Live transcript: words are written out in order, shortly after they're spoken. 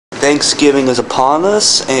Thanksgiving is upon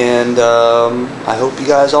us, and I hope you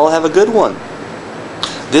guys all have a good one.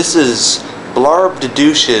 This is Blarb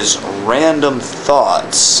Dedouche's Random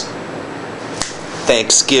Thoughts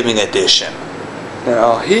Thanksgiving edition.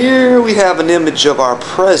 Now here we have an image of our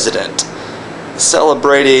president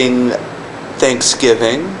celebrating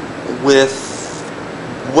Thanksgiving with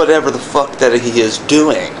whatever the fuck that he is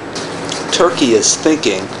doing. Turkey is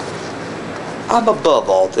thinking, I'm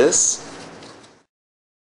above all this.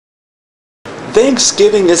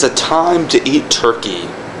 Thanksgiving is a time to eat turkey.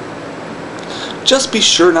 Just be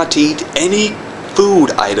sure not to eat any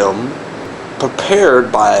food item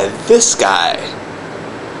prepared by this guy.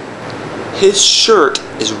 His shirt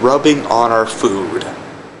is rubbing on our food.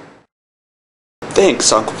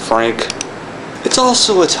 Thanks, Uncle Frank. It's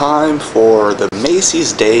also a time for the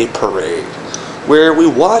Macy's Day Parade, where we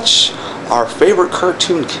watch our favorite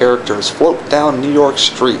cartoon characters float down New York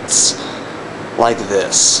streets like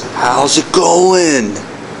this. How's it going?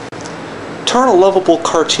 Turn a lovable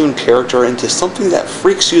cartoon character into something that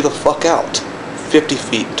freaks you the fuck out, 50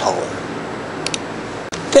 feet taller.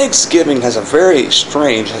 Thanksgiving has a very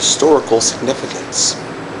strange historical significance.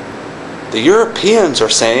 The Europeans are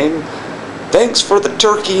saying, thanks for the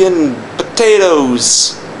turkey and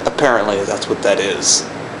potatoes. Apparently that's what that is.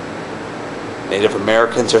 Native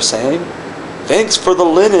Americans are saying, thanks for the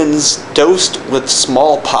linens dosed with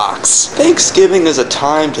smallpox. Thanksgiving is a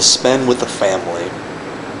time to spend with the family.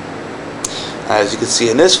 As you can see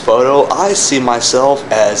in this photo, I see myself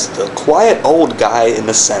as the quiet old guy in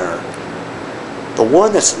the center. The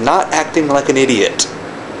one that's not acting like an idiot.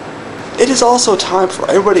 It is also time for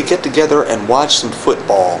everybody to get together and watch some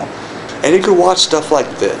football. And you can watch stuff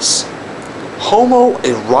like this.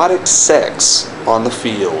 Homoerotic sex on the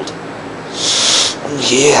field. Oh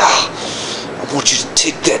yeah. I want you to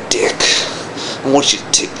take that dick. I want you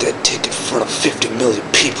to take that dick in front of 50 million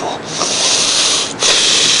people.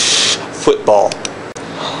 Football.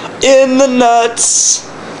 In the nuts.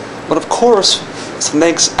 But of course,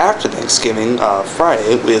 after Thanksgiving, Friday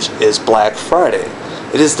is Black Friday.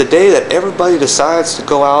 It is the day that everybody decides to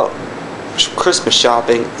go out Christmas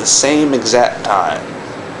shopping at the same exact time.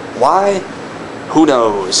 Why? Who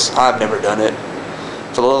knows? I've never done it.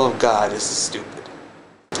 For the love of God, this is stupid.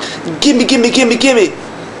 Gimme, gimme, gimme, gimme!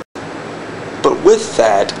 But with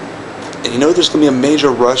that, and you know there's going to be a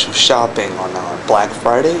major rush of shopping on Black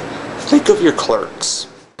Friday, think of your clerks.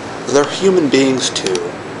 They're human beings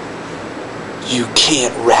too. You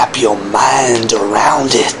can't wrap your mind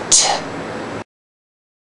around it.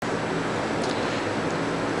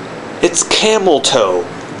 It's camel toe.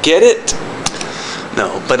 Get it?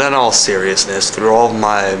 No, but in all seriousness, through all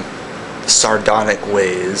my sardonic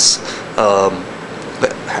ways,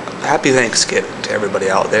 happy Thanksgiving to everybody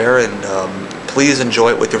out there, and please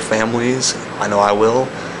enjoy it with your families. I know I will.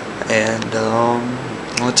 And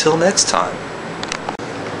until next time.